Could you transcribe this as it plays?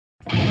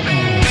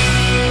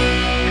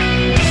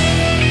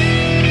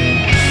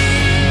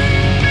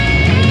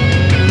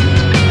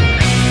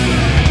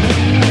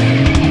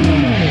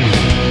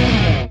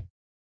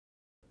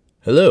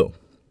Hello.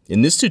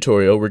 In this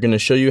tutorial, we're going to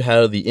show you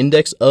how the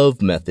IndexOf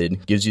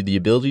method gives you the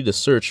ability to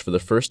search for the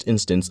first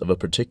instance of a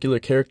particular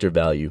character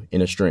value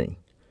in a string.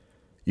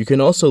 You can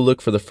also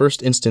look for the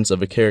first instance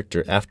of a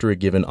character after a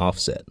given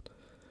offset.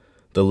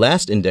 The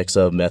last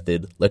IndexOf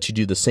method lets you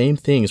do the same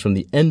things from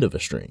the end of a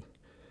string.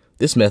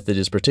 This method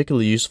is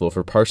particularly useful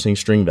for parsing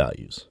string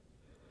values.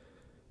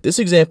 This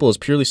example is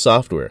purely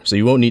software, so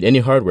you won't need any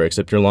hardware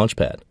except your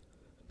Launchpad.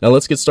 Now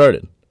let's get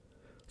started.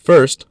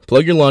 First,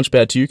 plug your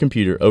Launchpad to your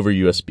computer over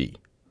USB.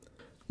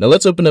 Now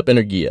let's open up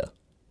Energia.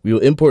 We will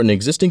import an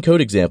existing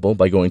code example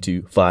by going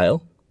to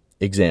File,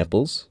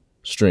 Examples,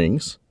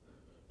 Strings,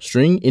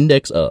 String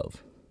IndexOf.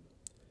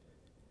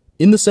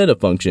 In the setup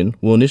function,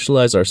 we'll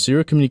initialize our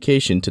serial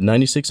communication to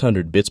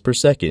 9600 bits per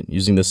second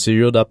using the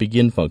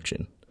serial.begin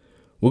function.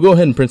 We'll go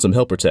ahead and print some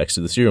helper text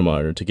to the serial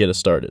monitor to get us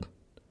started.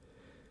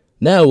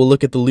 Now we'll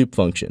look at the loop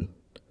function.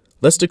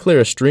 Let's declare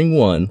a string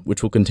 1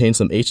 which will contain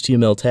some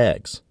HTML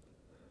tags.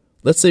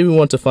 Let's say we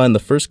want to find the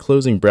first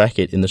closing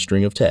bracket in the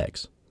string of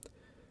tags.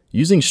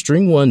 Using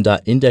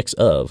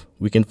string1.indexOf,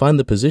 we can find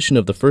the position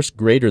of the first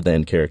greater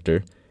than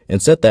character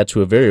and set that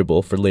to a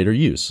variable for later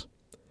use.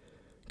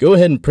 Go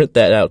ahead and print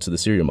that out to the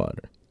serial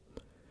monitor.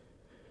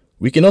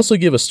 We can also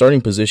give a starting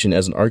position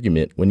as an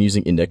argument when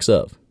using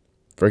IndexOf.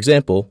 For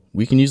example,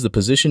 we can use the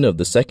position of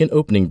the second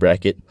opening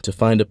bracket to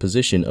find a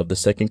position of the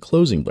second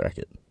closing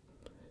bracket.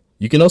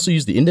 You can also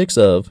use the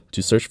IndexOf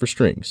to search for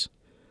strings.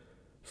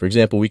 For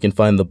example, we can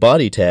find the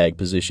body tag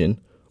position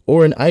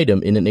or an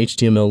item in an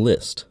HTML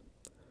list.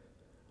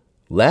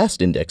 Last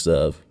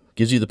IndexOf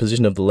gives you the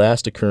position of the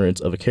last occurrence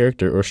of a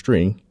character or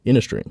string in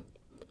a string.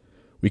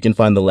 We can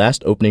find the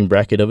last opening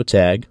bracket of a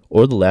tag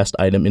or the last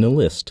item in a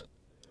list.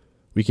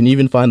 We can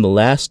even find the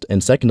last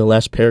and second to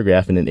last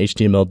paragraph in an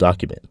HTML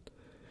document.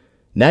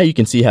 Now you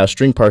can see how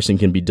string parsing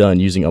can be done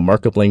using a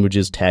markup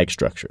language's tag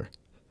structure.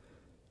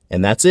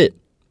 And that's it.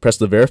 Press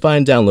the Verify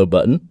and Download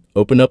button,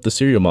 open up the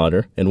serial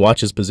monitor, and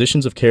watch as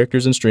positions of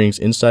characters and strings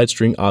inside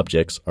string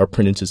objects are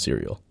printed to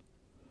serial.